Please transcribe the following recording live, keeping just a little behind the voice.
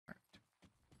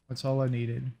That's all I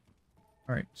needed.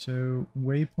 Alright, so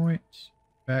waypoint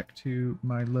back to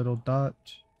my little dot.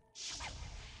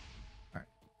 Alright,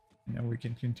 now we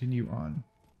can continue on.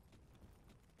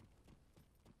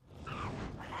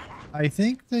 I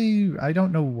think I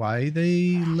don't know why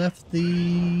they left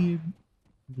a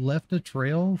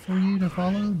trail for you to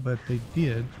follow, but they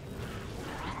did.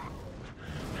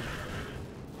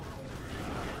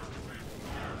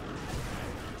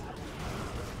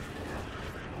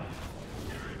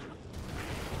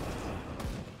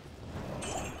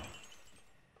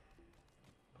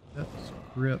 That's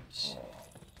grips.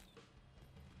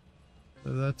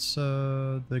 So that's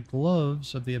the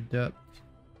gloves of the adept.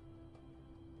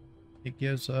 It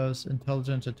gives us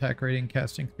intelligence, attack rating,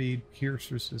 casting speed,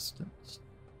 pierce resistance,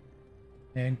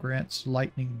 and grants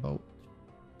lightning bolt.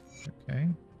 Okay.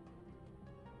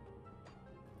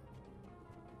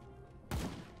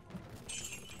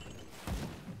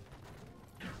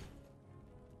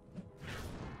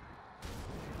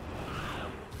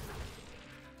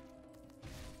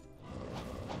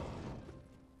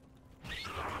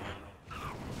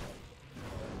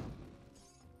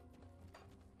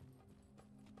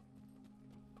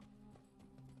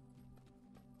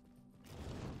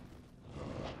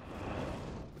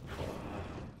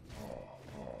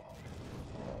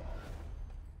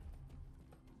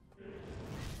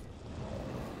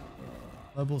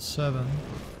 Level 7.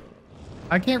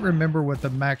 I can't remember what the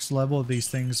max level of these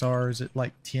things are. Is it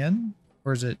like 10?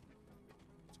 Or is it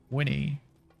 20?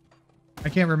 I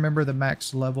can't remember the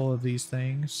max level of these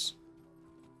things.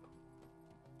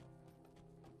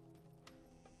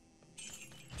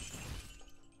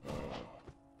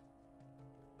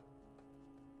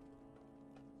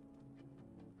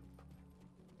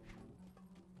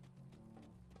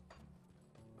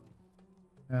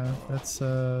 That's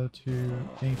to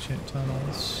ancient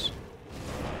tunnels.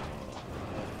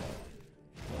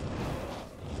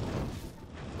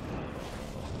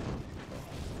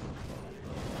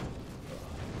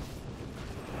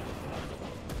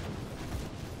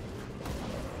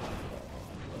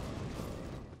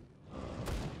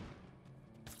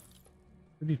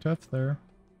 Pretty tough there.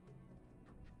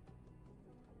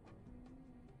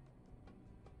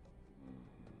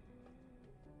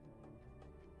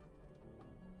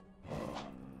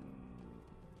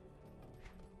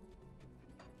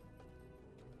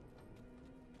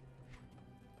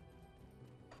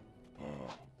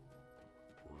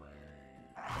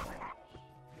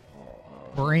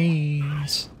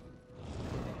 Brains.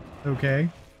 Okay.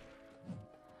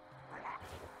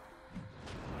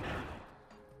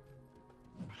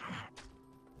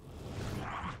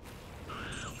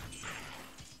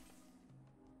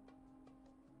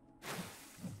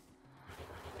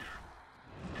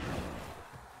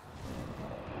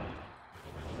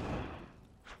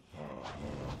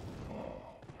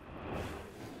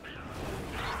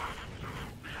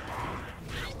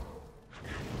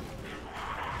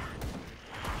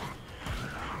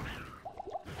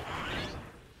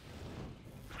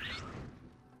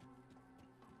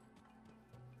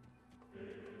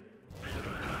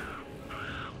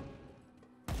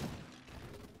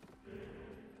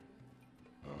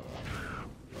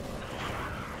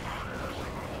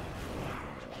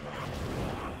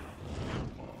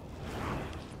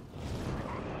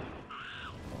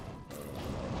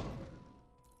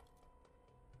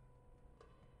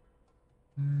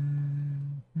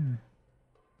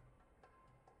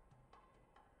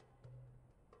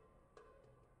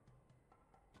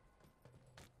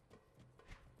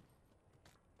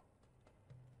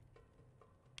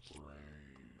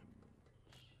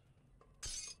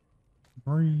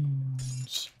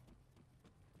 Brains.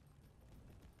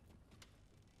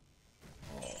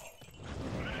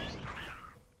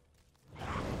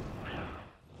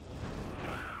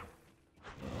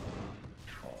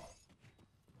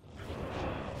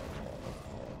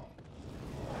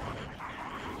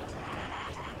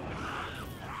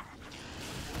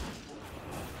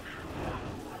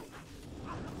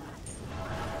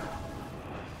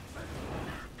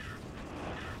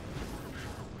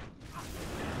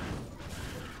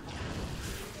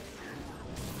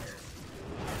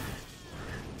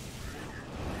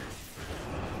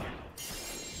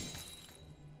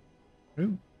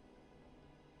 Ooh.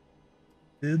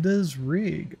 It does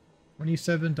rig.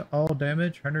 27 to all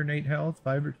damage, 108 health,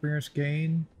 5 experience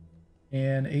gain,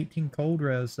 and 18 cold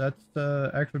res. That's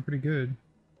actually pretty good.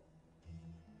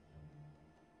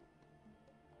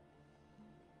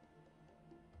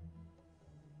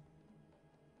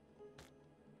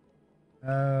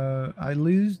 I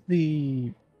lose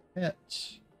the pet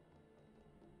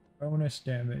bonus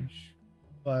damage,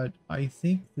 but I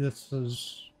think this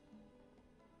is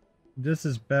This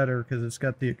is better because it's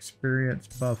got the experience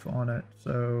buff on it,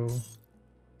 so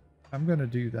I'm gonna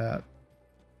do that.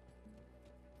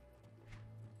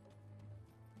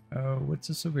 Oh, what's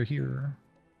this over here?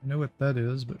 I know what that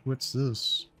is, but what's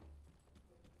this?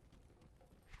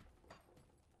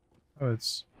 Oh,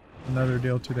 it's another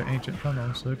deal to the ancient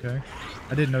tunnels. Okay.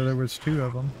 I didn't know there was 2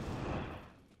 of them.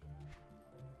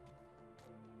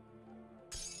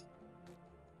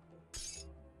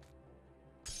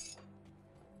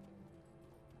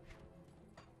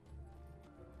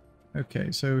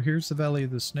 Okay, so here's the Valley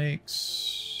of the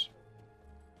Snakes.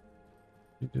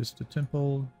 Just a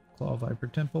temple, Claw Viper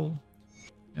Temple.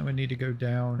 Now we need to go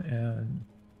down and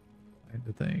find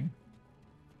the thing.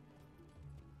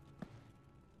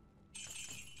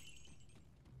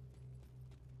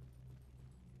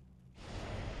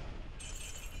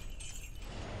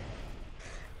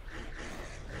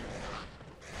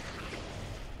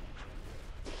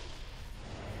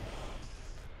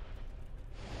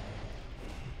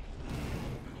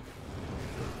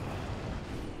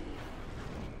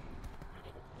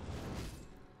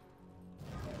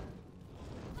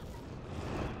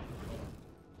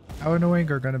 How annoying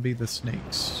are going to be the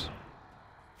snakes?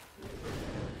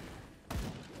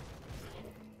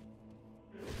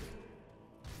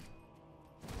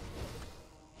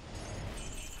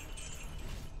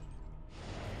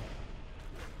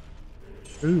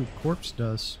 Ooh, corpse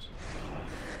dust.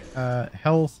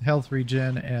 Health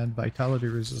regen, and vitality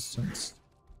resistance.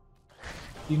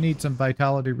 You need some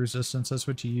vitality resistance. That's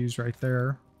what you use right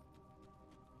there.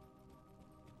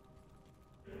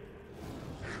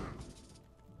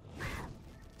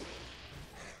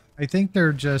 I think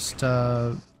they're just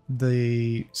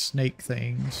the snake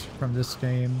things from this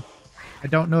game. I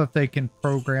don't know if they can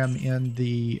program in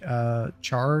the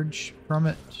charge from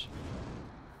it.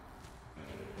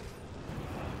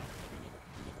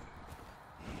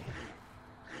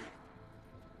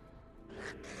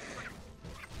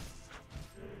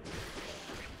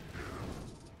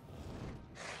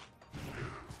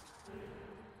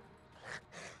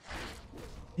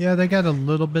 Yeah, they got a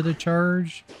little bit of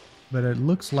charge, but it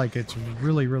looks like it's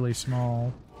really, really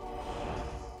small.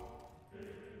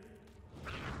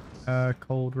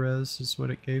 Cold res is what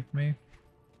it gave me.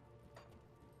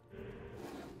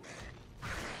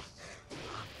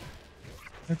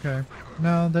 Okay.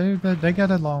 No, they got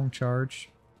a long charge.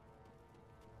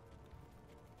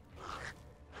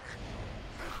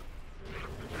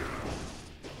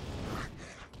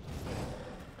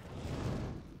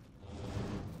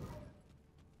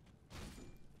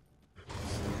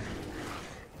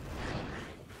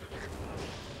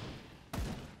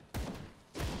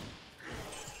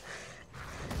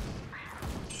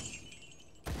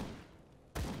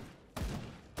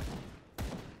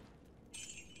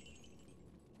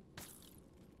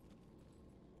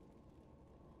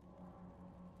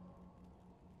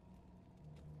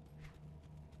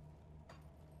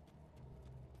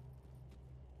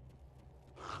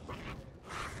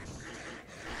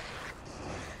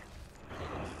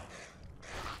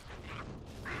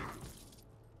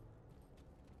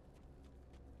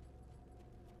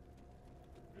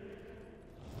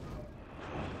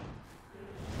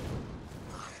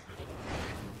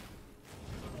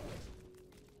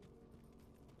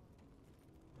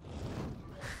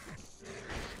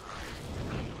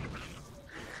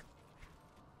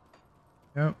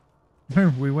 Yep.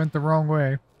 We went the wrong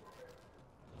way.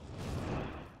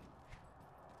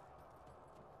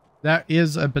 That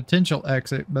is a potential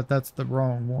exit, but that's the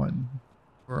wrong one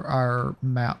for our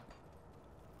map.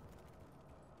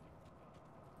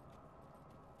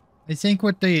 I think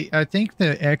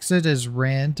the exit is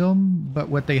random, but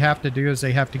what they have to do is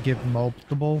they have to give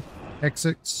multiple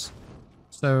exits.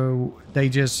 So they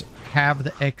just have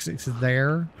the exits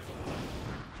there,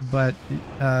 but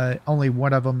only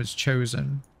one of them is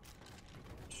chosen.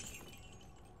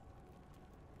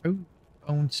 Oh,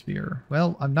 bone spear.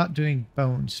 Well, I'm not doing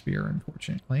bone spear,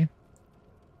 unfortunately.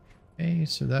 Okay,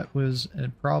 so that was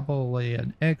probably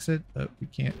an exit, but we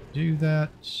can't do that.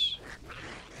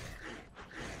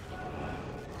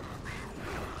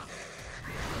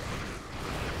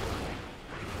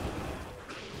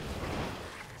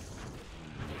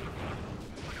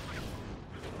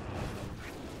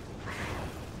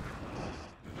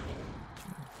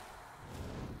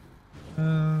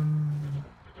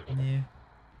 Yeah.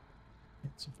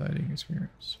 It's a fighting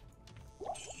experience.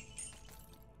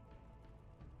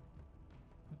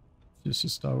 Just a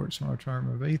stalwart small charm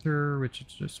of Aether, which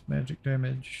is just magic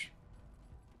damage.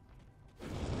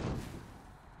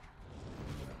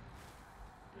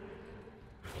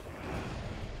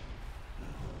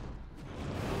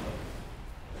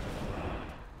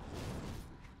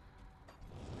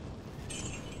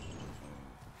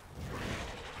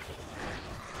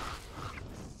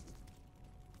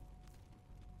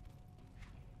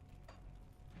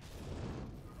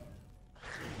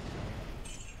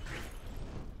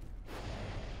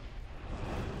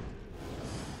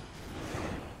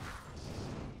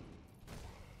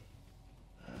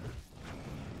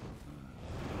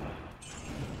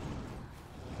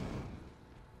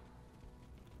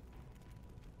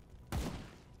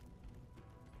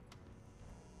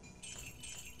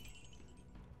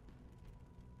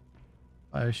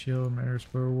 Ice shield, manor's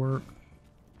bulwark.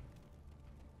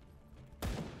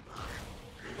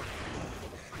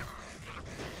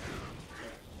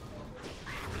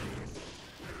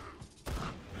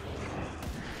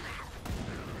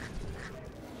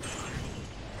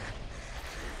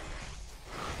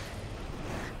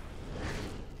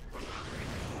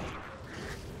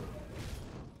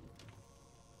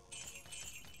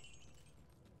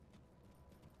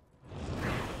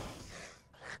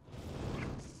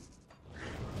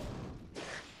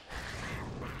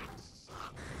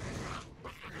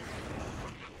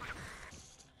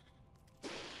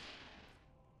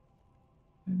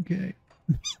 Okay.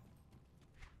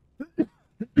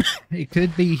 It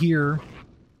could be here,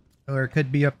 or it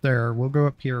could be up there. We'll go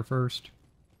up here first.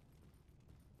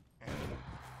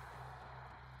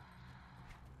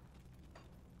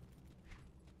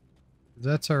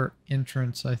 That's our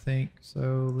entrance, I think.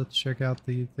 So let's check out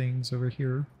the things over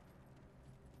here.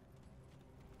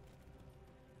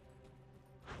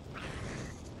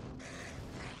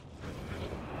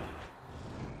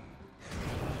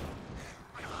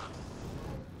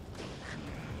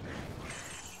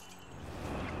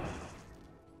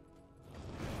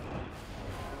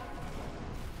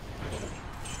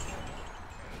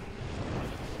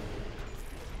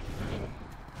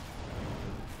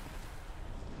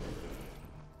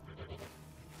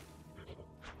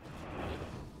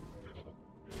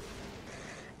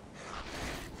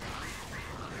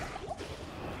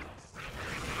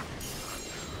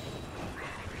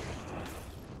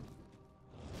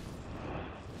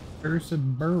 Curse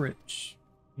of Burrich.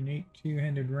 Unique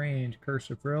two-handed range.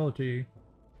 Curse of Frailty.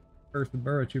 Curse of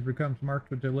Burrich. Who becomes marked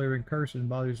with delivering curse and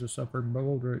bodies will suffer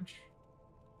Boldrich.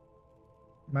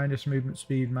 Minus movement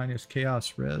speed, minus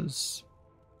chaos res.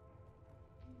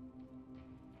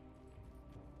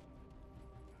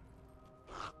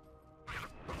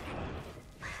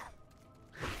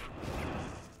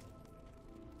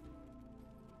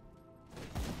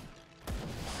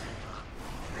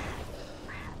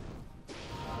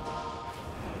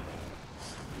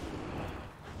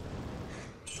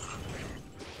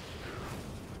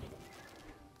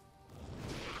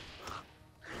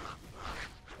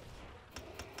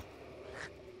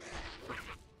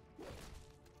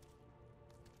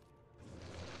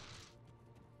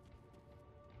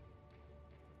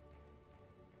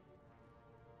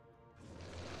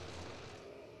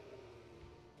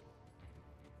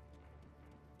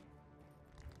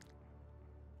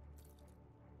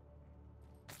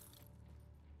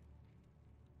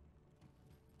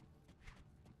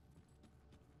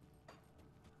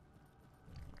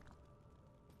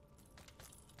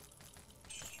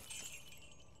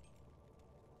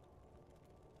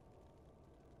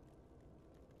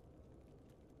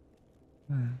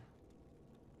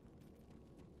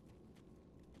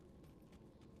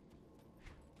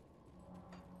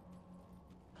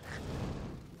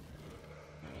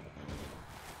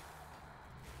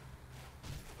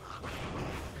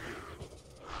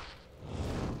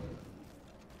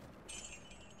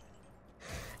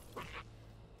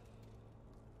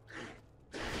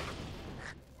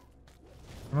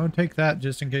 I'm gonna take that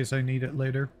just in case I need it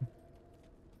later.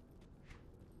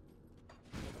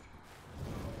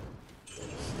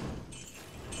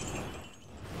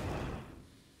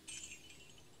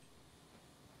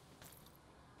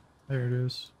 There it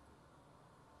is.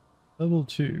 Level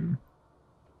 2.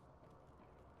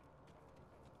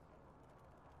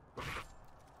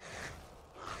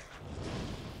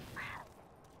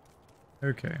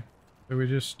 Okay. So we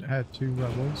just had 2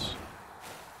 levels.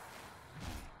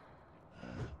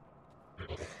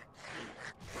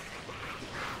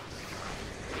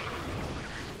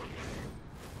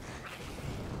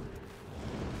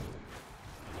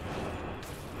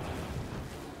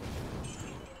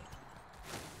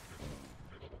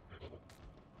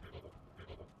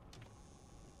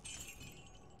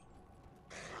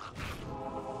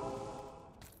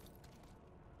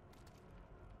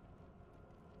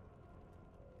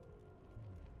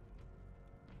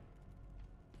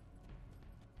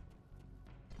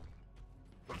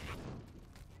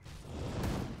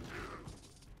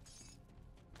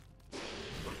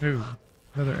 Ooh,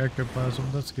 another ectoplasm,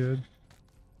 that's good.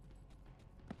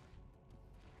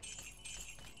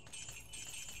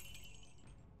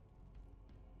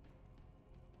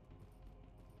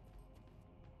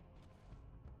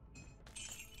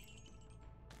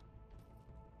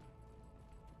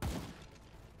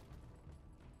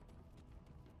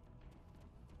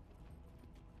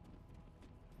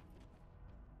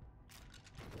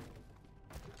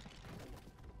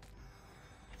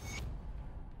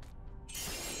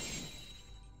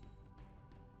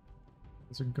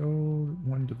 There's a gold,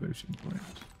 1 devotion point.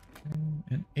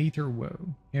 An Aether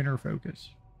Woe. Inner Focus.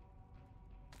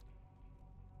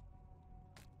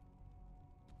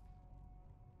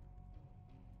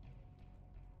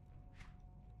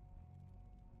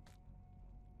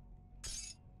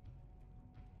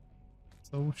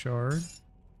 Soul Shard.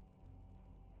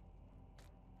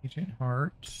 Ancient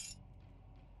Heart.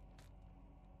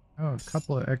 Oh, a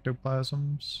couple of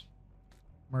ectoplasms.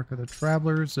 Mark of the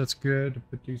Travelers. That's good.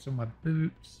 Put these on my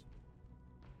boots.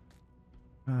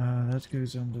 That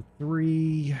goes on to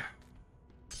 3.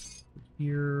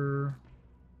 Here.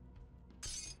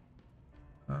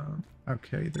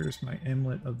 Okay, there's my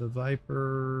Amulet of the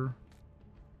Viper.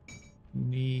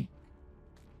 Unique.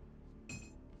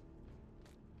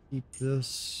 Keep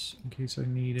this in case I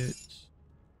need it.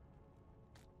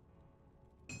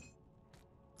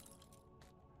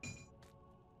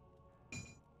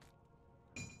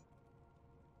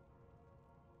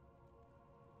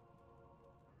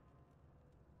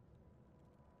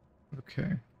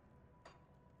 Okay.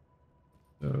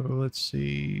 So let's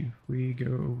see. If we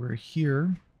go over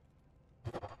here,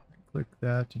 click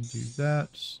that and do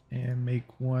that, and make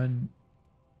one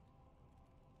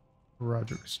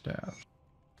Roderick staff.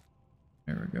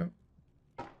 There we go.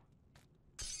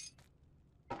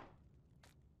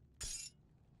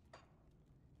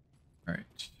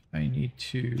 Alright, I need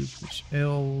to push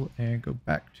L and go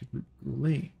back to Group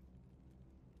Goulet.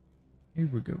 Here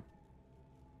we go.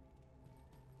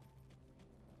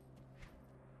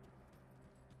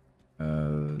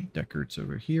 Deckard's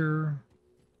over here.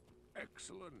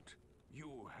 Excellent.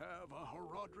 You have a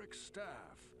Horodric staff.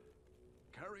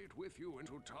 Carry it with you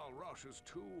into Talrash's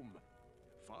tomb.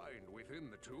 Find within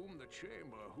the tomb the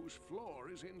chamber whose floor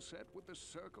is inset with the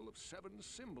circle of 7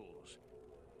 symbols.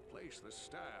 Place the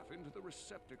staff into the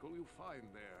receptacle you find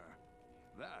there.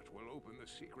 That will open the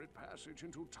secret passage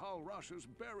into Talrash's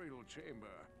burial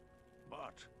chamber.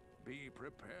 But be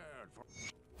prepared for...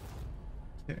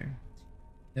 Okay.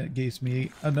 That gives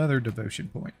me another devotion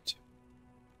point.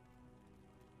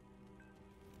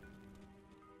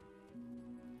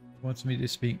 Wants me to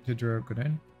speak to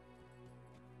Drogoden.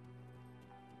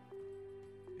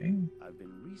 Okay. I've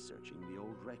been researching the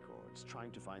old records,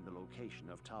 trying to find the location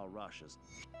of Talrash's.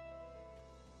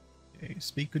 Okay,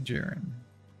 speak with Jaren.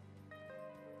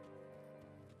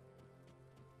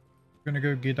 We're gonna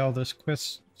go get all this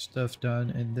quest stuff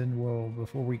done, and then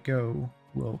before we go,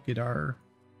 we'll get our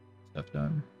stuff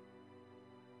done.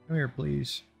 Come here,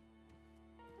 please.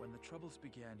 When the troubles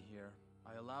began here,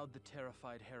 I allowed the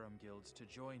terrified harem guilds to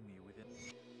join me within...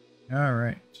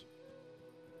 Alright.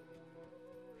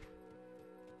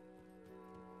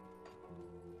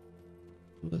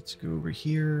 Let's go over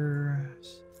here.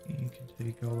 So you can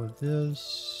take all of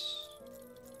this.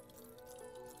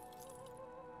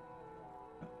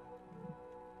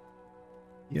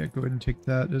 Yeah, go ahead and take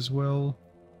that as well.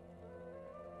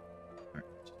 Alright.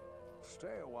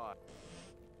 Stay a while.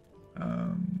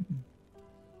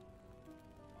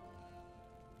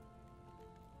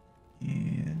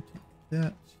 And take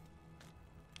that.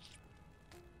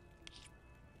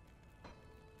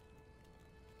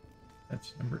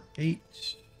 That's number 8.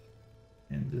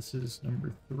 And this is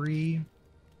number 3.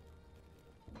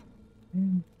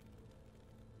 And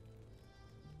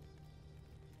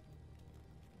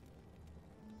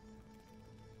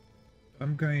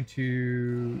I'm going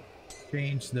to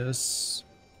change this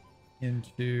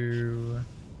into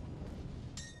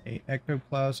a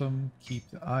ectoplasm, keep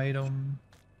the item.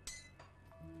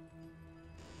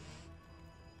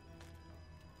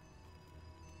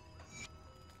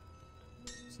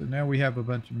 So now we have a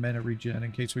bunch of mana regen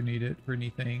in case we need it for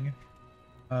anything.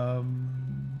 We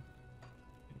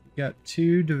got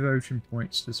 2 devotion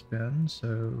points to spend,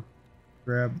 so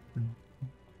grab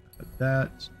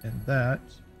that and that.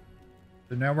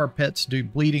 So now our pets do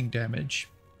bleeding damage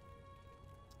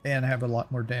and have a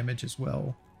lot more damage as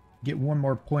well. Get 1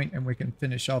 more point and we can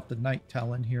finish off the Night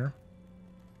Talon here.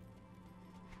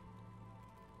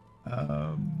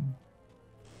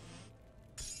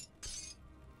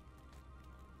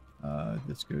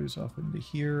 This goes off into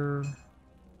here.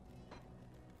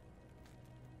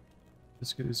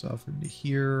 This goes off into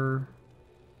here.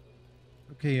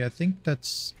 Okay, I think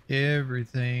that's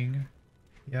everything.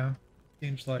 Yeah,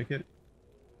 seems like it.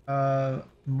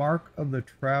 Mark of the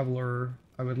Traveler,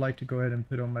 I would like to go ahead and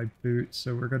put on my boots.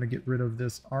 So we're going to get rid of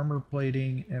this armor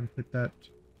plating and put that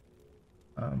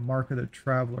Mark of the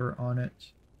Traveler on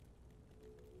it.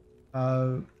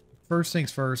 First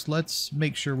things first, let's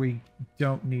make sure we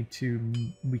don't need to,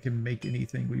 we can make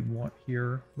anything we want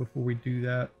here before we do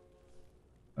that.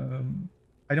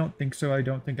 I don't think so. I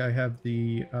don't think I have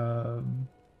the,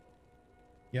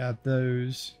 yeah,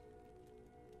 those.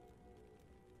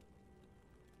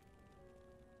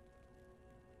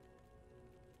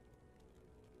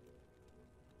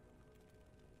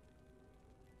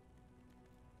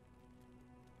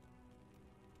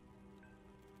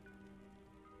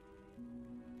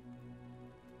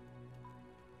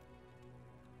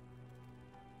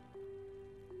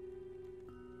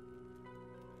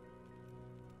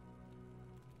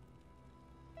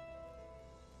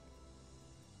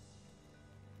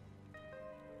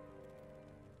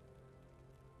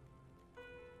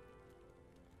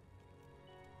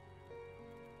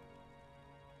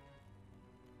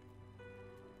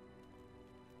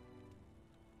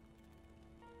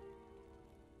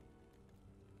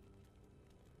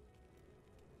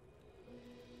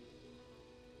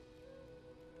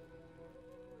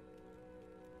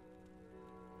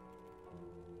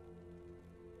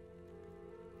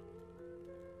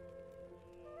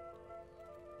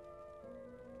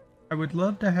 I would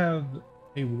love to have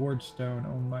a ward stone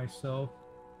on myself.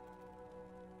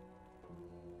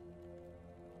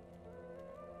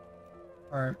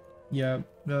 Alright, yeah,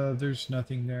 there's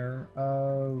nothing there.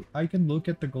 I can look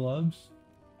at the gloves.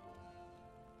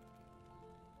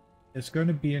 It's going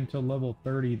to be until level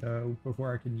 30 though,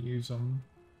 before I can use them.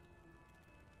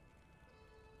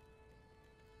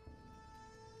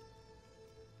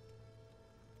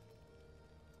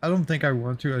 I don't think I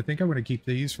want to. I think I want to keep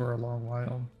these for a long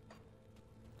while.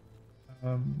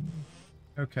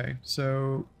 Okay,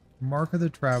 so Mark of the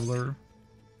Traveler.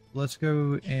 Let's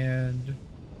go and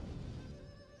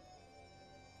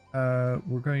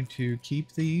we're going to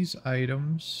keep these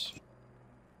items.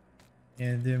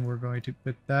 And then we're going to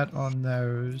put that on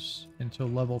those until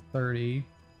level 30.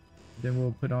 Then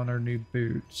we'll put on our new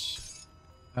boots.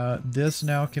 This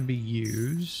now can be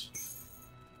used.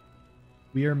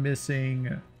 We are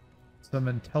missing some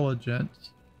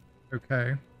intelligence.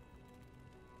 Okay.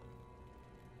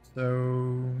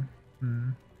 So,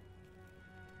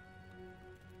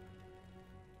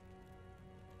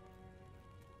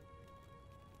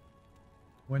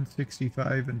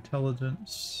 165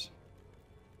 intelligence.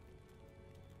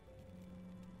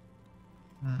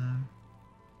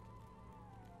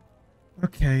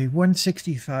 Okay,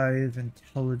 165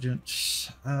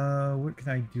 intelligence. What can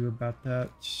I do about that?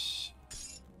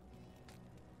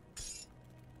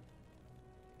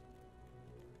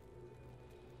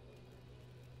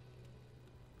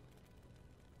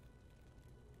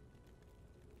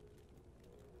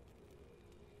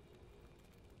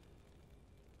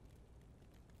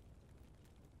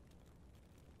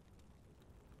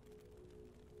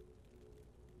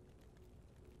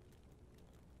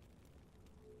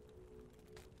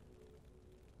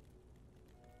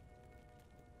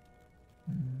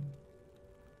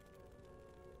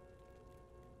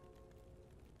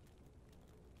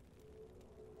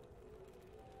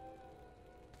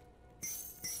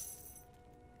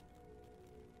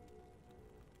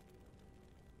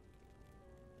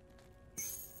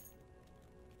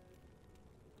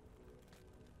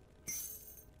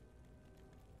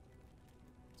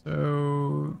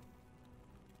 So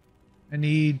I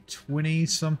need 20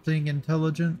 something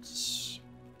intelligence.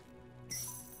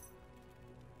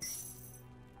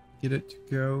 Get it to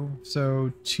go.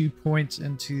 So 2 points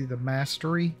into the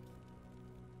mastery.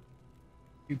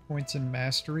 2 points in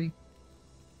mastery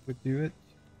would do it.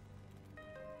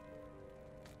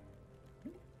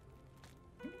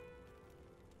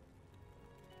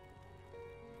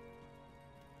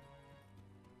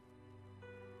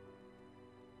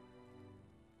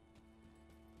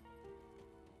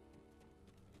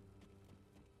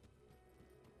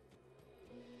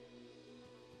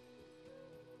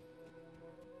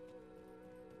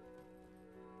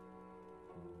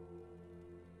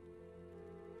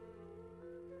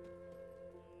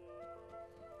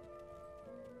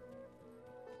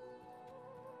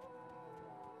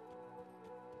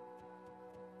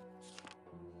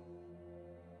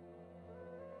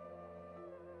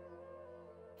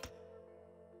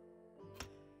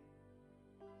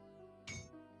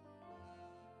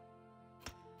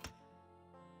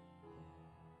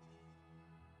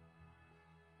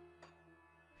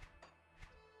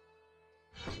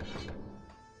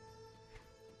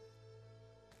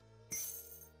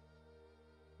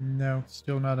 No,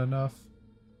 still not enough.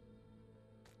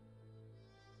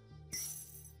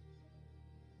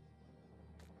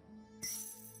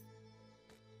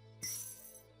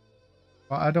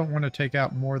 Well, I don't want to take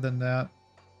out more than that.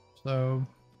 So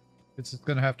it's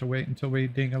going to have to wait until we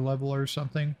ding a level or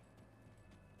something.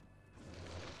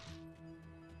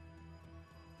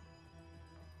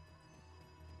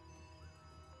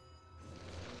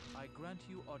 I grant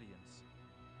you audience.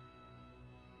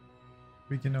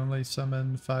 We can only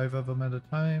summon 5 of them at a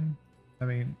time. I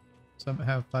mean, some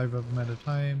have 5 of them at a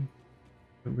time,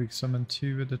 but we summon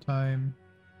 2 at a time.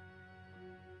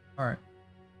 Alright.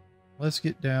 Let's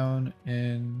get down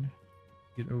and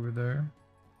get over there.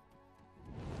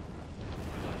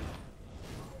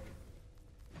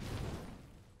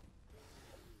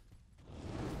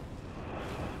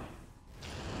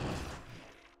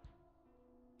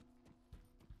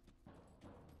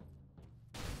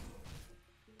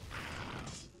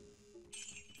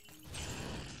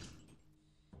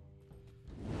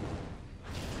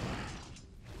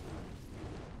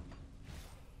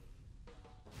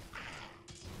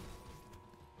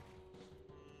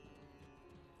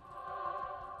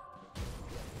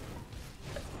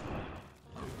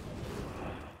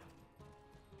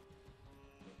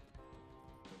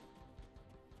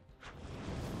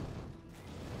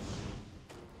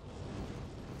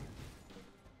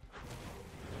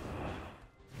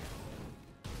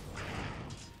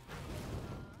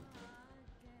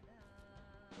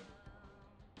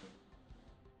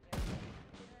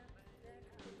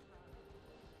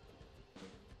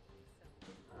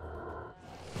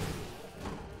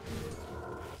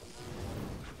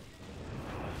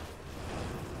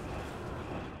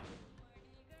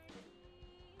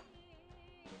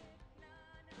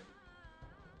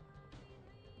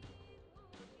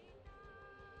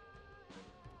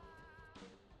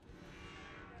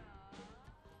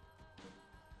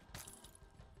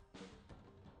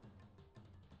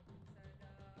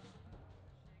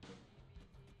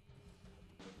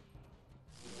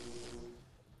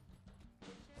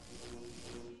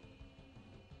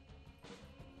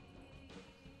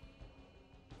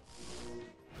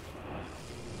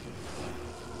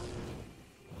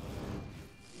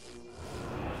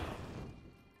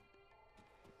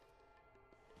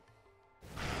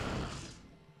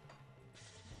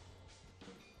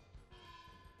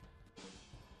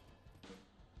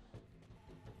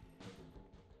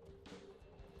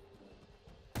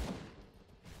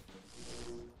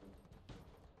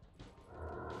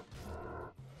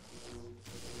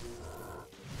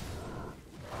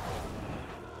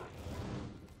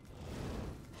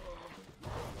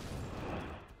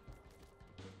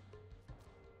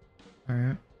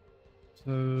 Alright.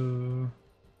 So...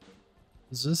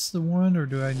 Is this the one, or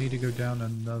do I need to go down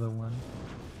another one?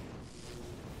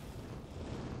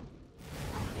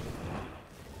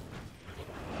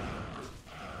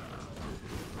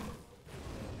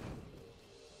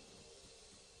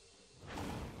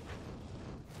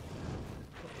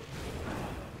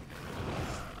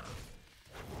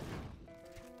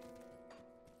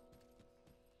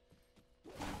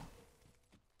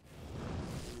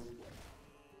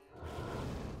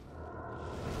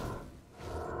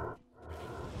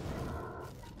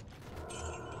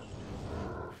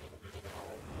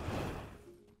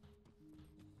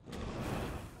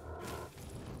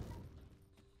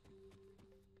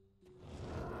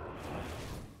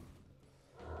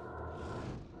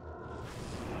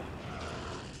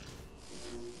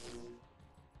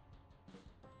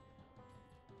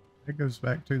 It goes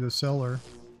back to the cellar.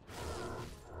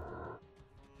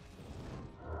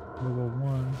 Level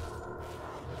 1.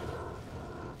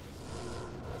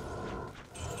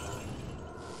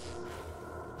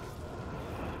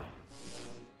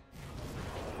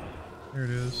 There it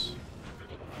is.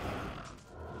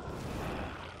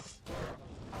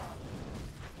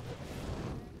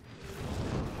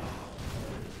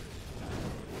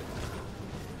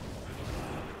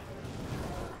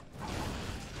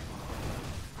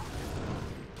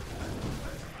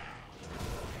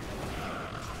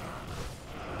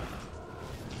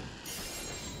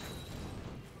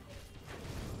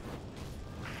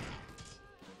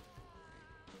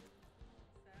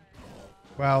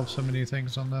 Wow, so many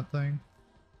things on that thing.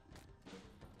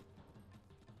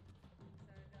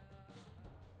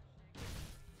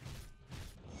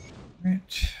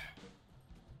 Right.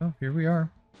 Oh, here we are.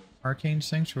 Arcane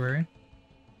Sanctuary.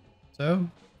 So,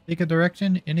 pick a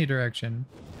direction, any direction.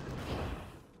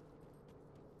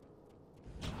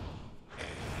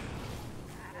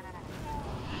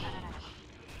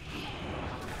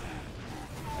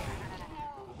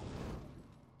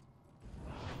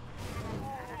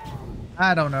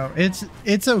 I don't know.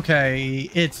 It's okay.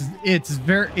 It's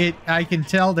very I can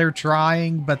tell they're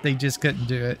trying, but they just couldn't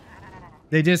do it.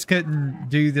 They just couldn't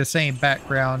do the same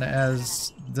background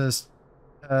as this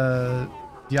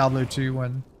Diablo 2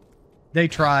 one. They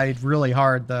tried really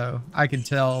hard though. I can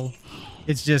tell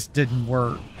it just didn't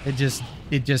work. It just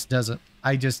doesn't.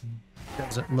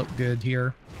 Doesn't look good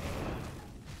here.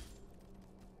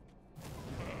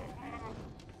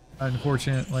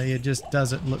 Unfortunately, it just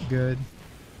doesn't look good.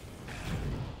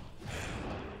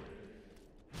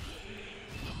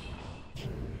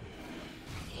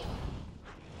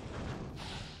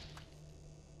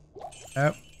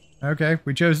 Oh, okay.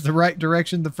 We chose the right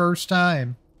direction the first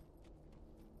time.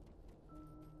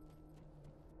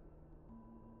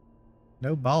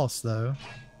 No boss, though.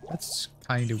 That's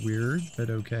kind of weird, but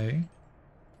okay.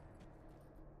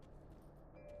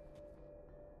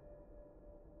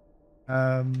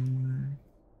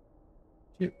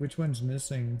 Shit, which one's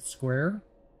missing? Square?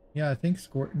 Yeah, I think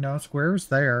square. No, square's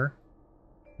there.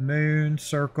 Moon,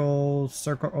 circle,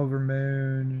 circle over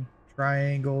moon,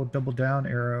 triangle, double down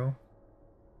arrow.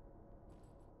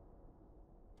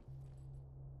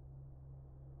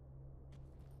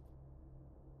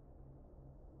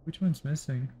 Which one's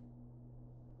missing?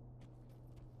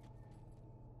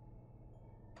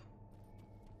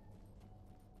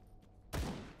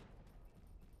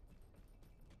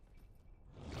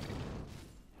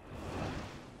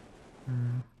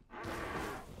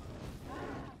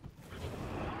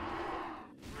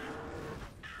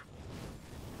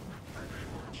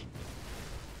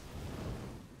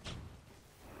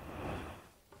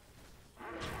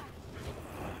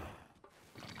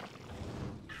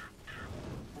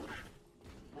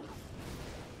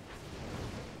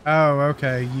 Oh,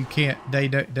 okay. You can't.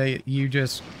 You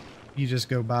just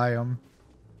go by them.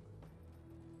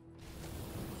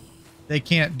 They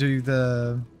can't do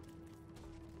the.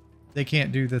 They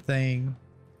can't do the thing.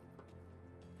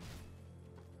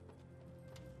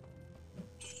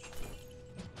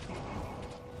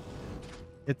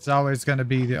 It's always going to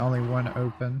be the only one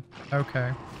open.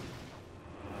 Okay.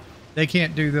 They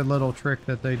can't do the little trick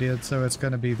that they did, so it's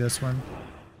going to be this one.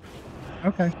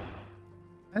 Okay.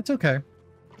 That's okay.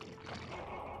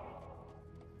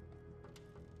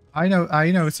 I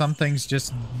know some things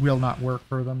just will not work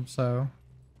for them, so.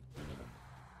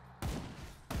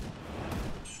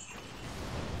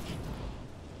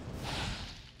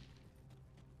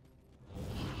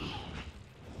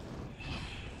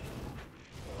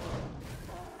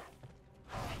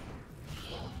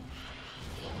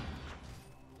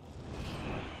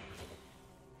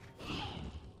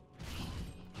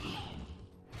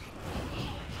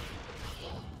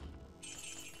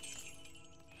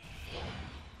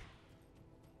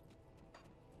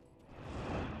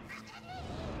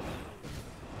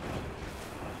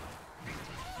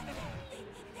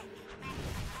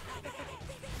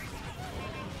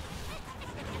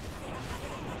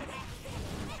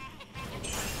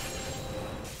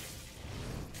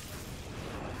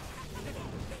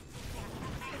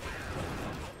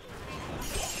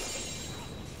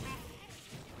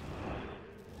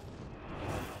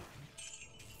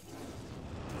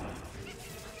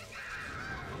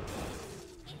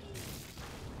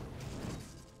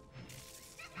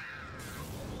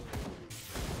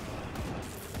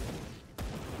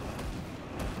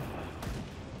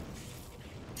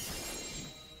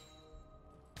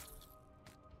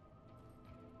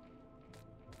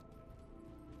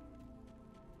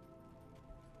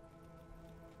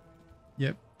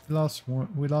 Yep, we lost one.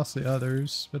 We lost the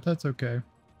others, but that's okay.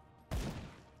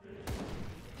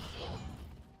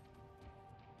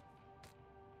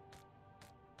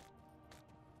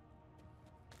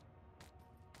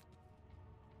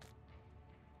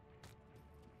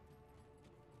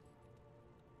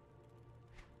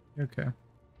 Okay.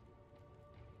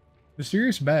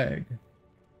 Mysterious bag.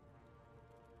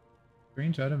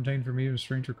 Strange item obtained from a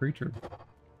stranger creature.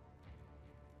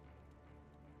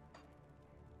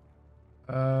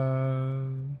 Oh.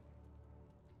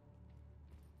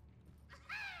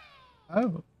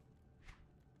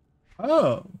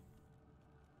 Oh.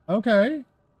 Okay.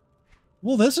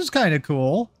 Well, this is kind of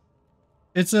cool.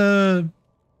 It's a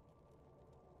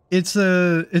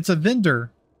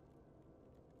vendor.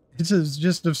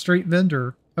 Just a straight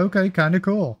vendor. Okay, kind of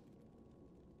cool.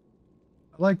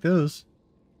 I like those.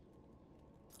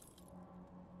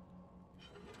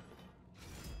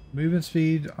 Movement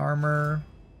speed, armor.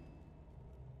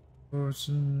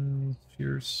 Poison,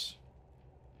 fierce.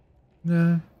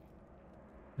 Nah.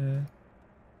 Yeah.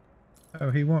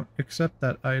 Oh, he won't accept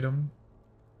that item.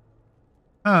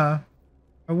 Ah.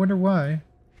 I wonder why.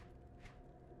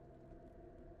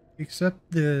 Except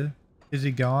the... Is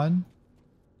he gone?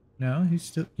 No, he's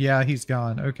still... Yeah, he's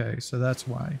gone. Okay, so that's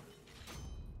why.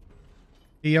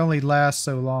 He only lasts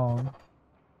so long.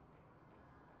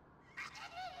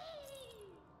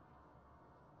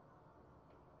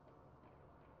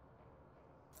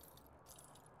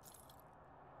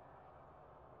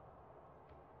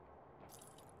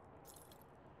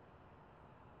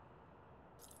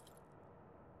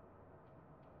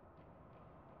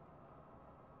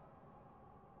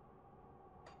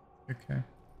 Okay.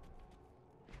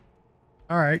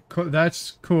 Alright, cool.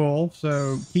 That's cool.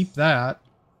 So keep that.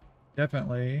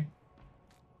 Definitely.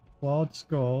 Clawed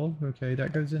skull. Okay,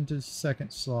 that goes into the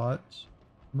second slot.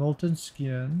 Molten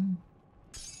skin.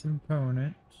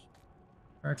 Component.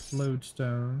 Cracked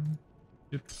lodestone.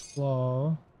 Dipped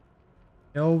claw.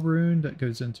 Hell rune. That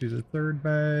goes into the third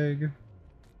bag.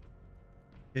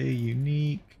 Okay,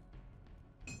 unique.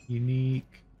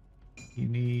 Unique.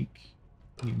 Unique.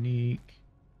 Unique.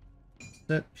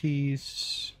 Set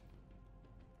piece.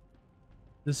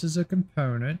 This is a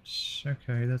component.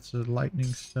 Okay, that's the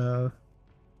lightning stuff.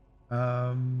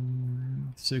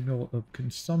 Signal of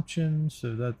consumption,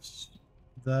 so that's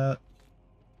that.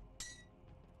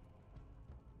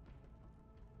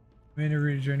 Mana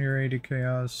regenerated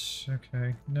chaos.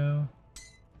 Okay, no.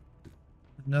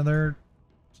 Another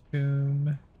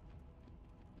tomb.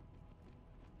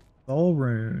 Soul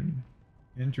rune.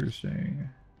 Interesting.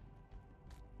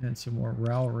 And some more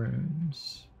Ral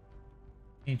runes.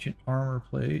 Ancient armor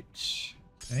plate.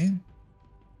 Okay.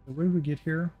 So what did we get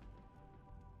here?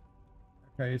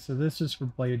 Okay, so this is for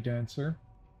Blade Dancer.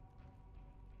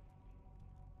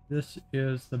 This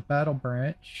is the Battle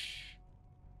Branch.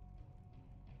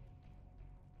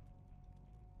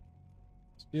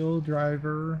 Steel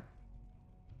Driver.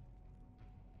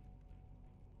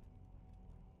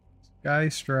 Sky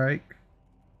Strike.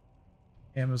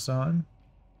 Amazon.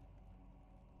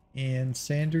 And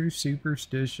Sander's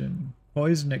Superstition.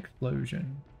 Poison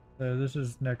Explosion. So this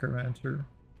is Necromancer.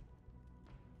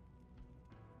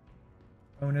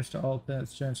 Bonus to all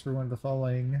attacks, chance for one of the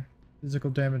following: physical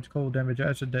damage, cold damage,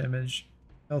 acid damage,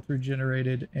 health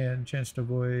regenerated, and chance to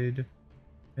avoid.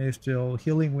 May still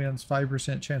healing winds,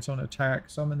 5% chance on attack.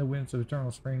 Summon the winds of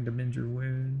Eternal Spring to mend your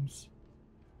wounds.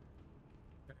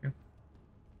 Okay.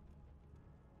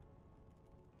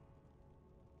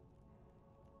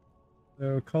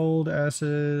 So cold,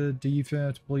 acid,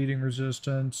 defense, bleeding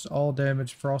resistance, all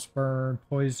damage, frostburn,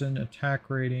 poison, attack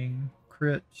rating,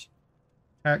 crit.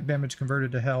 Attack damage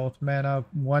converted to health. Mana,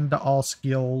 1 to all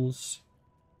skills.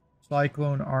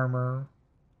 Cyclone armor.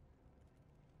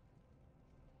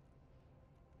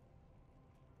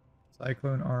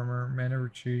 Cyclone armor. Mana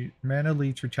retreat. Mana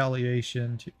leech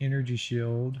retaliation to energy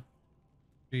shield.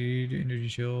 Speed, energy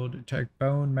shield. Attack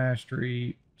bone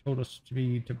mastery. Total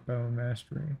speed to bone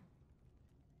mastery.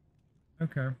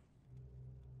 Okay.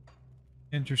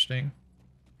 Interesting.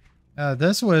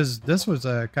 This was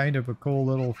a kind of a cool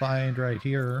little find right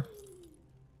here.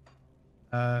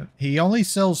 He only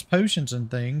sells potions and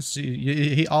things.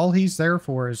 All he's there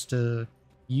for is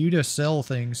you to sell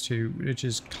things to, which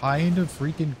is kind of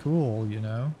freaking cool, you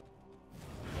know?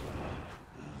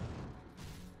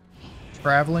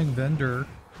 Traveling vendor.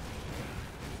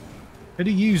 Could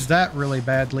have used that really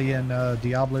badly in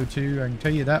Diablo 2, I can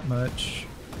tell you that much.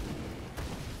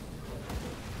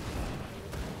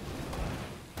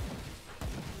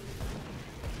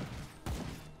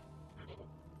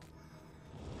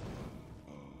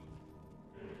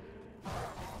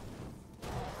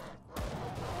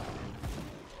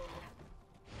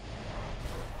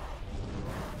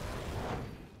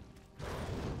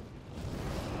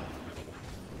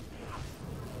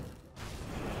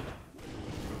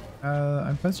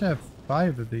 I'm supposed to have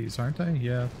 5 of these, aren't I?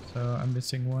 Yeah, so I'm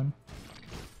missing one.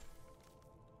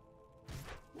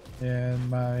 And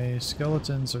my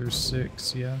skeletons are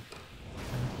 6, yeah.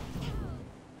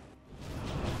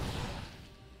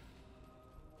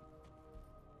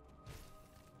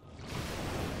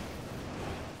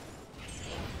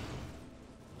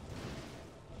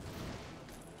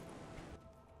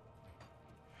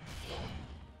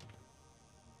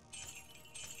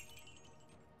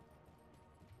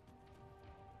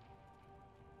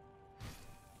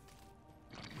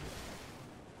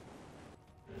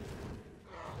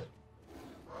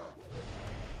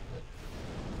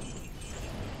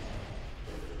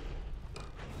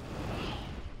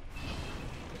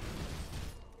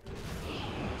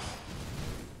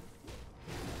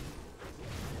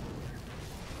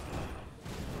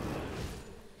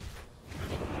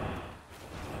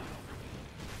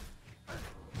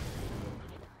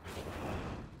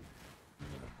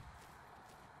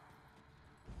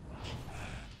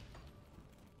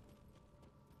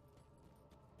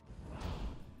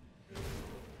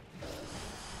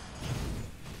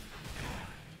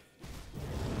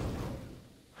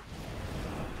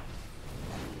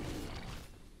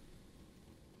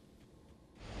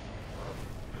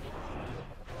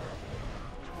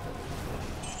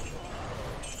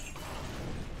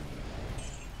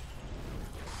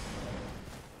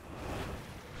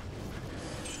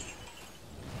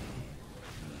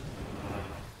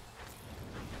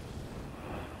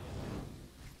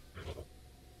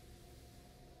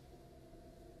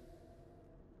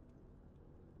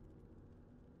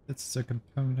 It's a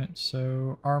component,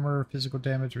 so armor, physical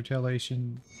damage,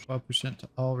 retaliation, 12% to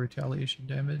all retaliation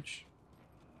damage.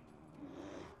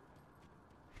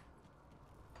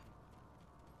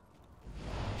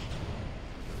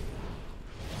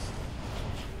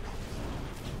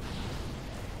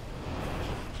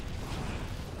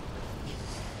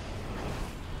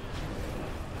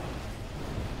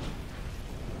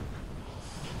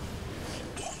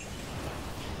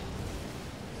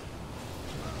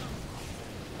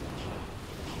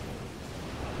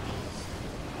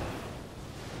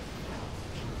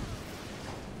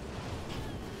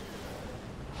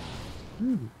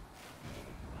 Ooh.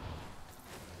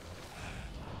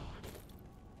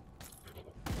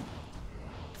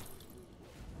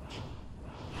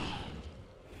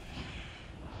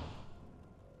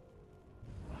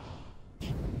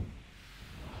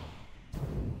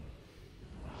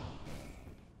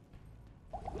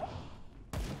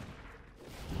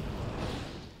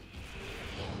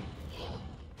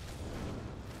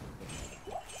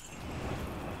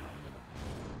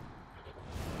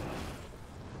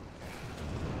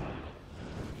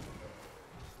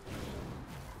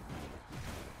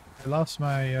 I lost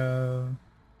my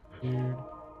dude.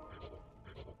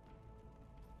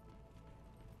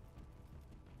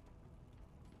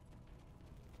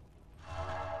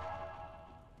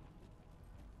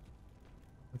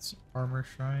 That's armor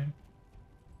shrine.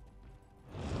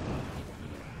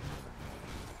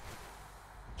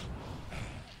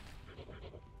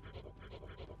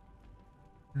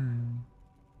 Hmm.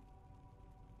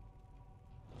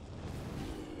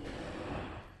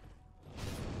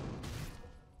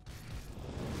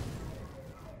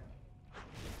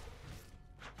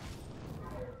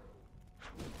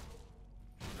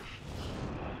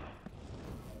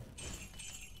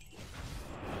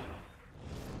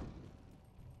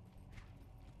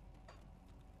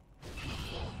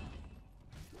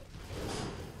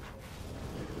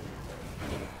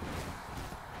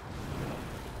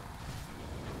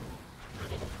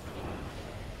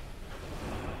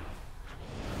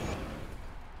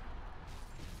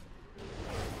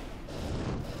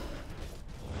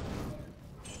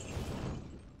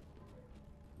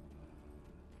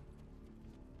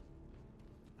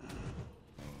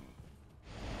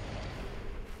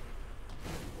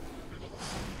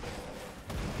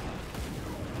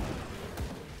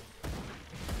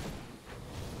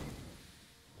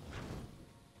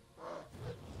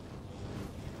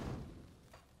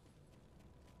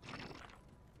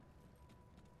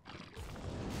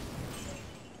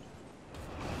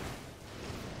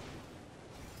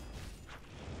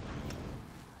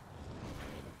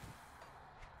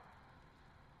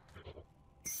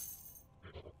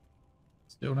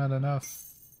 Still not enough.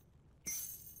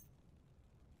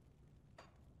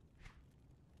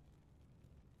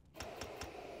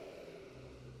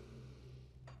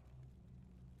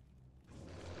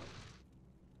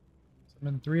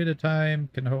 Summon 3 at a time,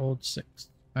 can hold 6.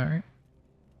 Alright.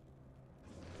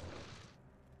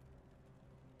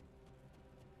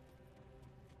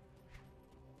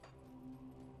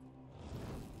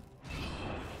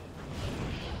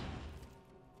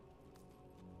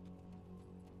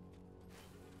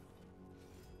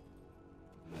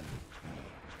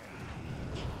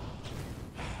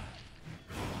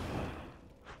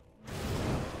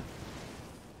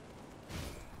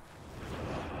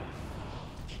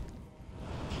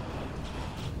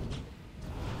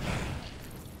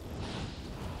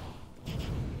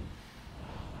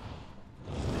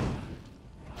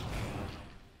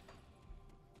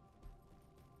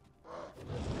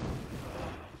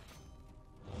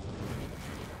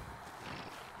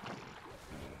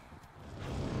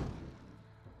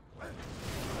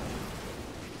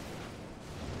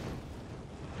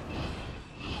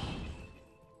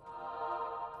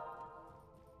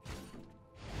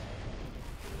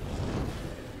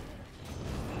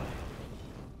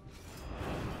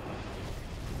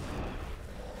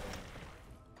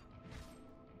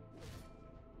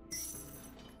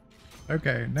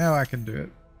 Okay, now I can do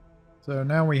it. So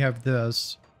now we have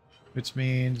this, which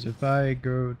means if I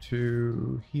go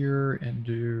to here and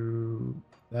do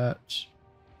that.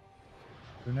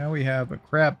 So now we have a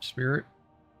crab spirit,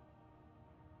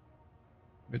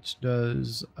 which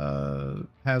does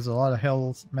has a lot of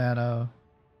health, mana,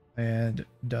 and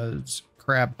does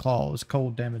crab claws,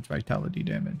 cold damage, vitality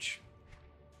damage.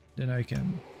 Then I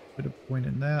can put a point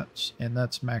in that, and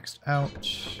that's maxed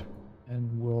out.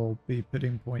 And we'll be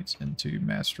putting points into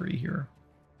mastery here.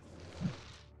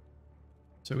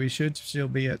 So we should still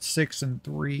be at 6 and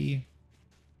 3.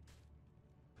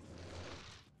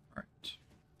 All right.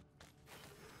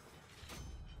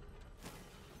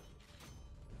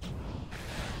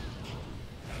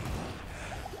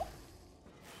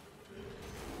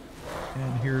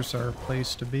 And here's our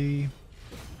place to be.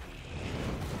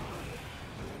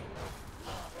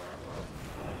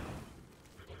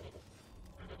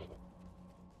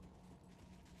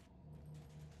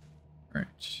 All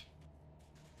right.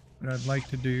 What I'd like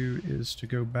to do is to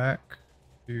go back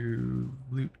to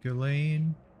Loot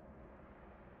Ghislaine.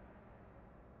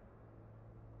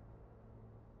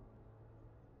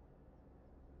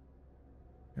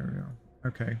 There we go.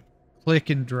 Okay. Click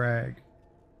and drag.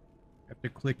 Have to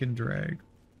click and drag.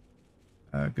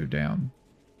 Go down.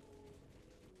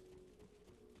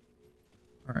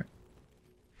 All right.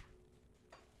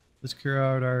 Let's clear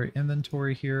out our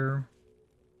inventory here.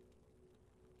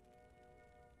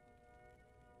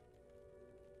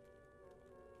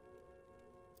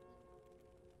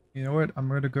 You know what? I'm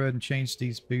going to go ahead and change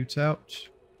these boots out.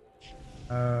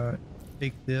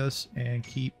 Take this and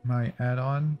keep my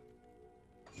add-on.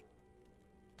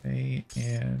 Okay,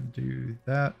 and do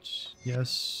that.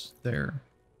 Yes, there.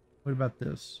 What about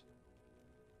this?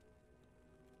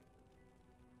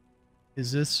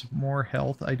 Is this more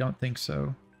health? I don't think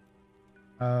so.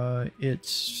 My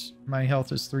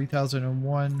health is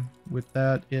 3001. With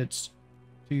that, it's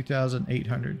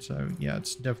 2800. So yeah,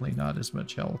 it's definitely not as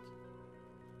much health.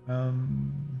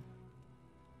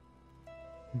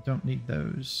 Don't need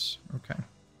those. Okay.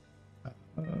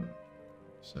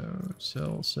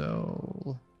 So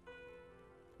sell.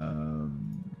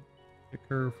 Pick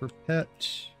her for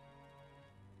pet.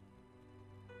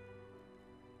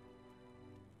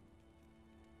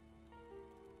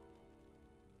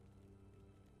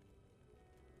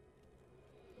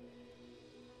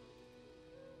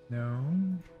 No.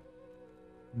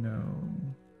 No.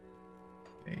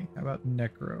 Okay, how about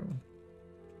Necro?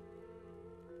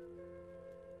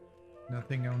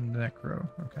 Nothing on Necro.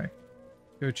 Okay.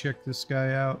 Go check this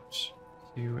guy out.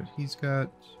 See what he's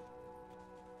got.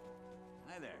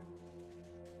 Hi there.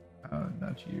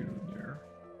 Not you there.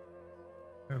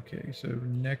 Okay, so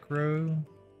Necro.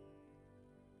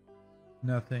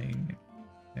 Nothing.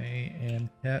 Okay, and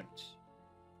pet.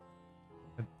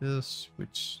 At this,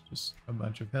 which just a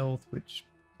bunch of health, which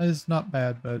is not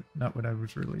bad, but not what I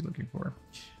was really looking for.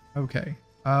 Okay.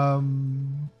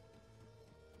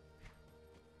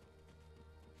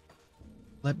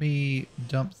 Let me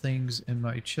dump things in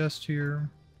my chest here.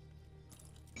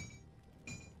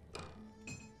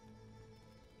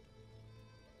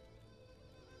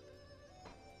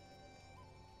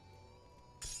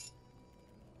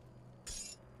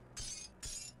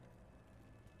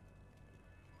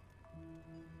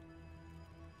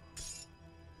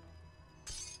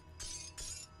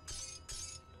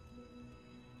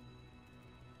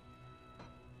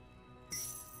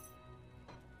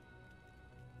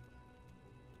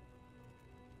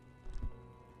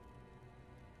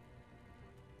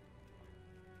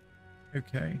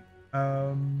 Okay.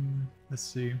 Let's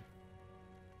see.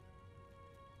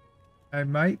 I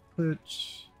might put...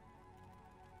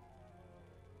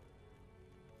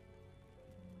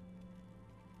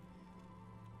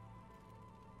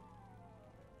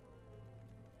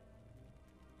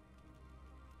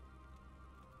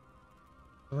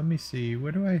 Let me see.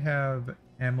 What do I have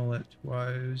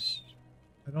amulet-wise?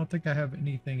 I don't think I have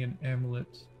anything in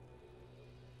amulet.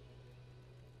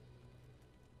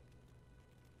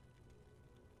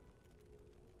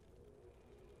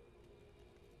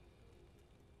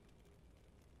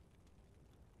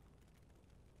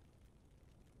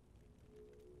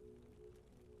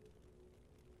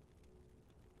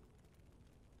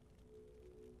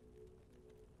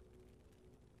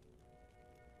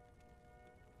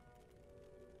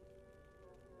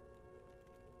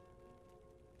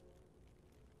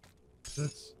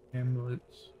 That's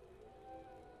amulets.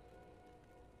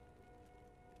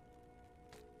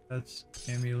 That's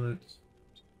amulets.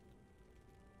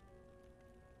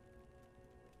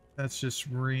 That's just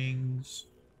rings.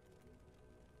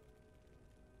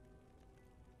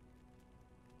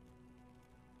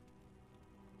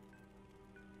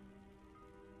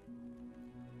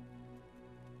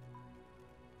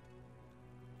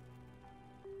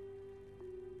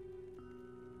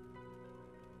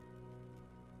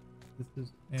 This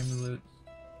is amulets.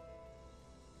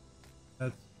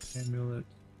 That's amulets.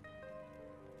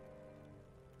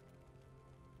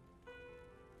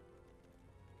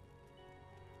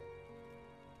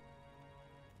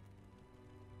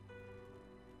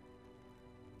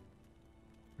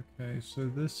 Okay,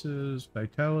 so this is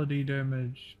vitality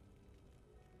damage.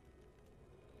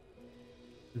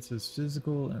 This is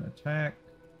physical and attack.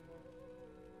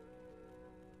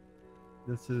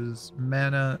 This is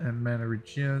mana and mana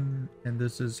regen, and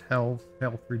this is health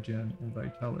regen, and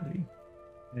vitality.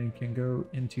 And it can go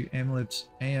into amulets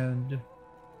and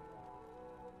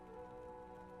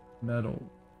metal.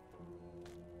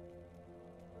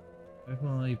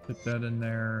 Definitely put that in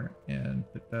there and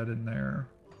put that in there.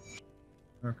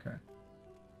 Okay.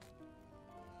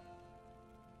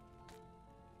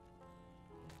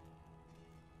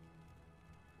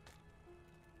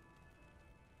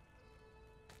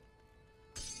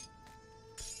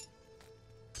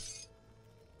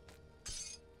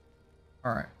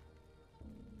 All right.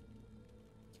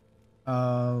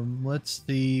 Let's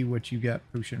see what you got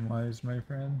potion-wise, my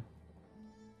friend.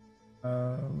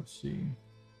 Let's see.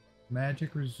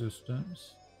 Magic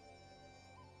resistance.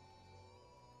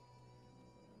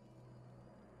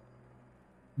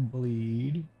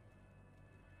 Bleed.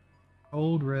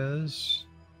 Cold res.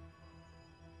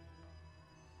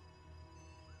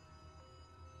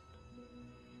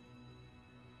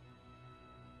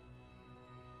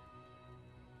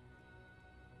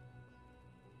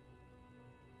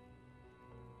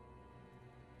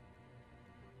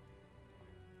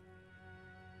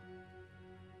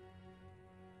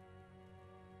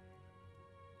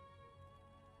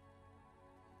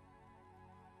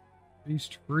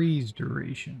 Increased freeze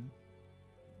duration.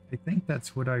 I think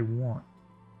that's what I want.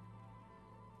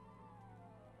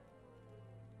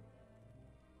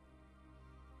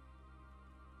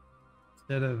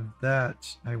 Instead of that,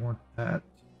 I want that.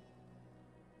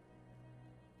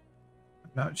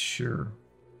 I'm not sure.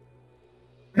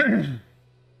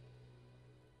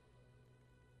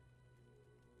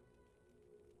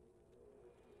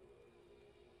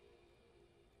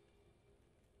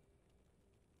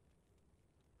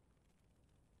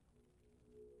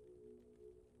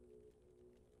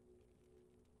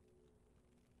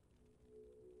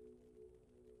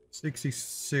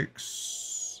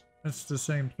 66. That's the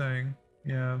same thing.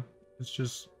 Yeah,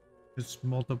 it's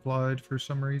multiplied for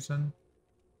some reason.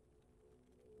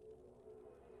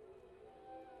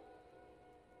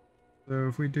 So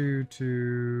if we do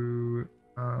to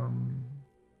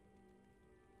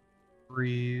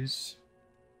freeze.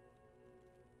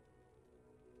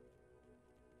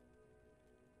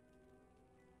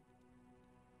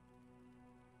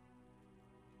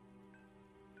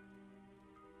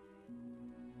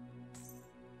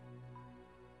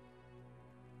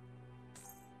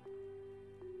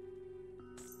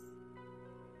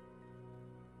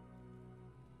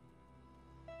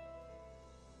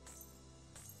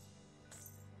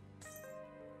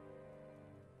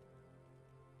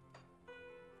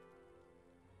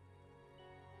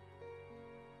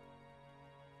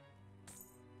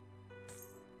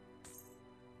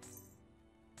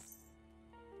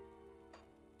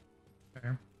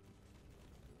 Okay.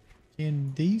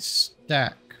 Can these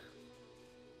stack?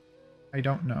 I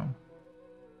don't know.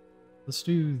 Let's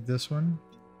do this one.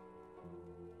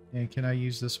 And can I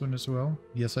use this one as well?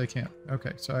 Yes, I can.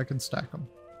 Okay, so I can stack them.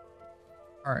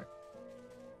 All right.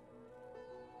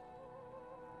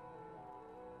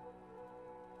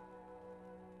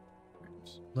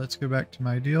 Let's go back to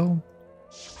my deal.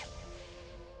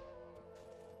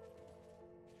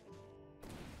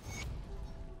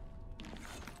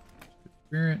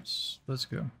 Experience. Let's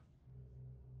go.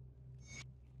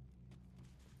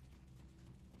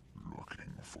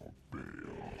 Looking for bail.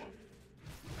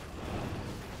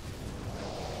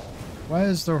 Why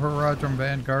is the Horadrim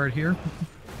Vanguard here?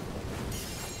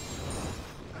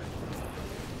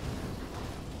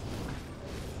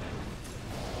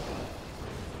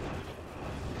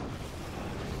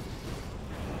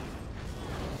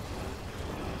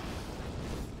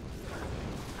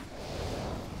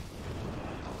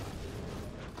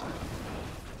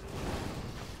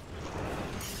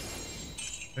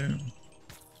 Boom.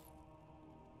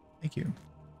 Thank you.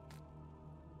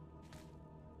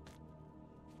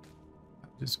 I'm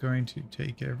just going to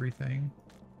take everything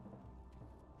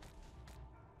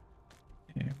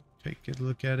and take a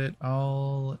look at it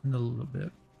all in a little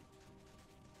bit.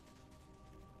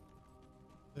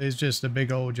 It's just a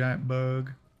big old giant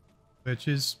bug, which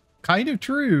is kind of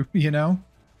true, you know.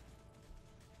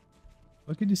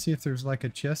 Looking to see if there's like a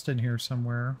chest in here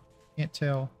somewhere. Can't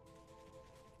tell.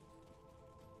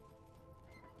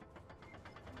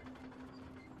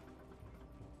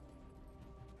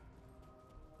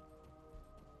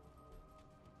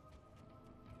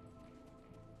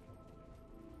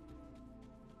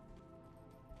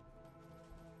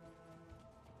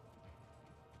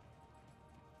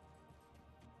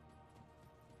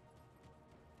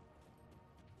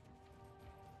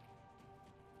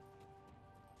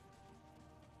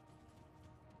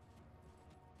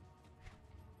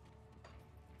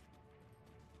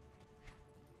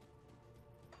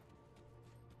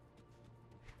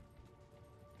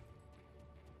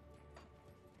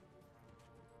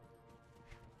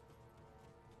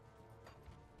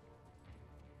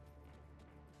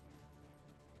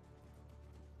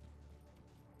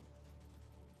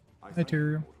 Hi,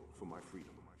 Tyrael. For my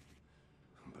freedom,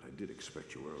 but I did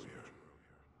expect you earlier.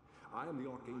 I am the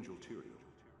Archangel Tyrael.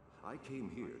 I came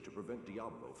here to prevent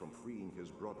Diablo from freeing his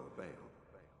brother Baal,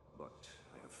 but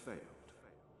I have failed.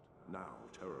 Now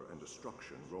terror and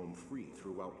destruction roam free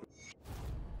throughout.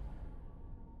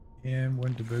 And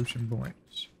 1 devotion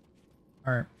points.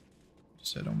 Alright.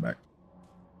 Just head on back.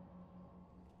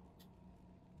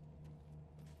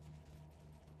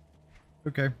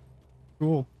 Okay.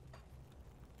 Cool.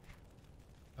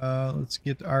 Let's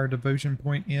get our devotion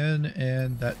point in,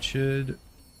 and that should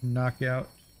knock out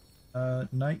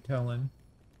Night Talon.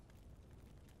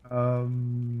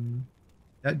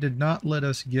 That did not let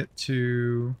us get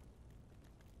to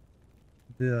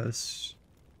this.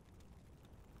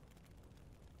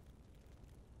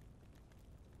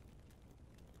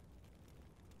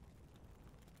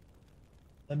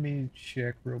 Let me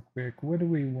check real quick. What do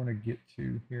we want to get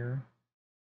to here?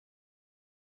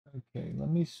 Okay, let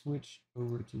me switch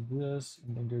over to this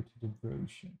and then go to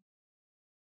devotion.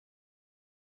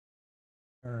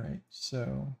 All right,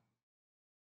 so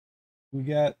we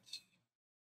got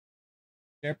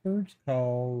Shepherd's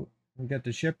Call, we got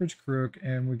the Shepherd's Crook,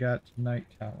 and we got Night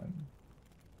Talon.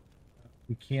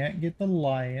 We can't get the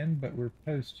Lion, but we're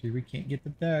supposed to. We can't get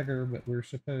the Dagger, but we're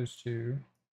supposed to.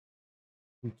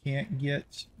 We can't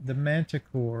get the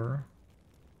Manticore.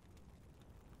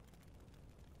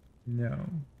 No.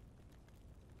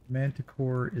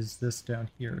 Manticore is this down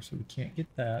here, so we can't get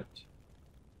that.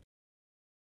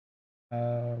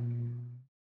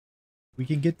 We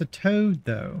can get the Toad,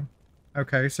 though.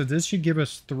 Okay, so this should give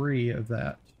us 3 of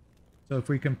that. So if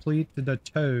we complete the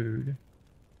Toad,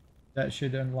 that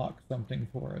should unlock something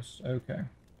for us. Okay.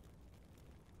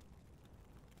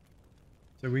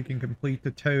 So we can complete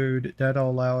the Toad. That'll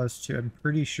allow us to, I'm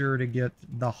pretty sure, to get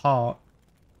the Hawk.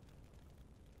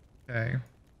 Okay.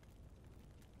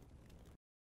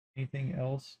 Anything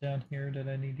else down here that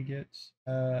I need to get?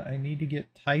 I need to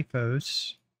get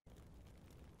Typhos,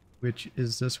 which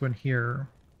is this one here.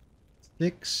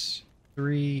 6,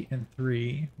 3, and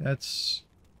 3. That's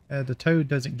the Toad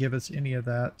doesn't give us any of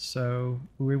that, so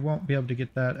we won't be able to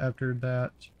get that after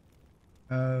that.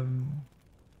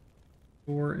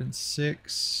 4 and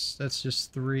 6. That's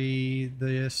just 3.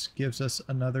 This gives us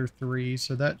another 3,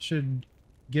 so that should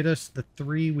get us the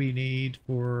 3 we need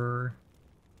for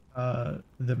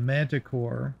the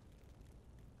Manticore,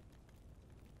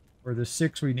 or the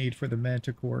 6 we need for the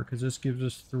Manticore, because this gives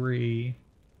us 3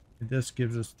 and this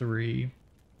gives us 3.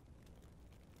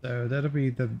 So that'll be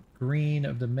the green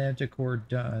of the Manticore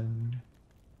done,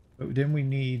 but then we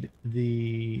need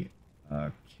the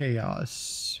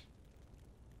Chaos.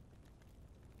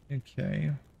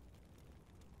 Okay.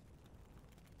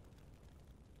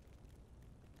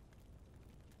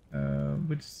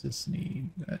 What does this need?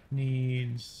 That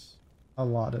needs a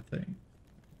lot of things.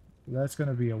 So that's going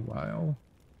to be a while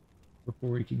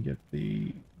before we can get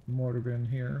the Morrigan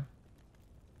here.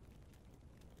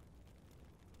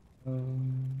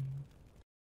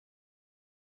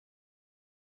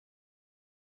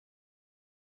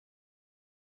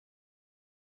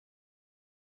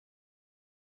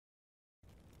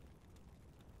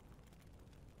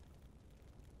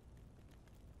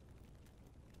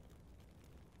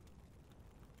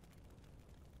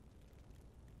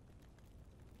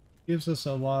 Gives us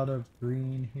a lot of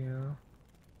green here.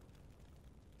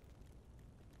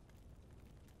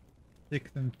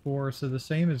 6 and 4, so the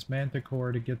same as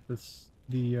Manticore to get this,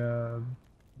 the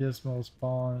Dismal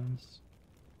spawns.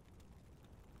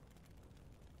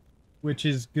 Which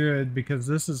is good because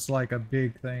this is like a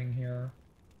big thing here.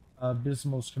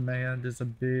 Dismal's Command is a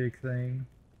big thing.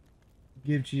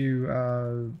 Gives you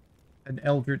an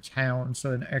Eldritch Hound,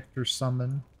 so an extra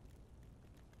summon.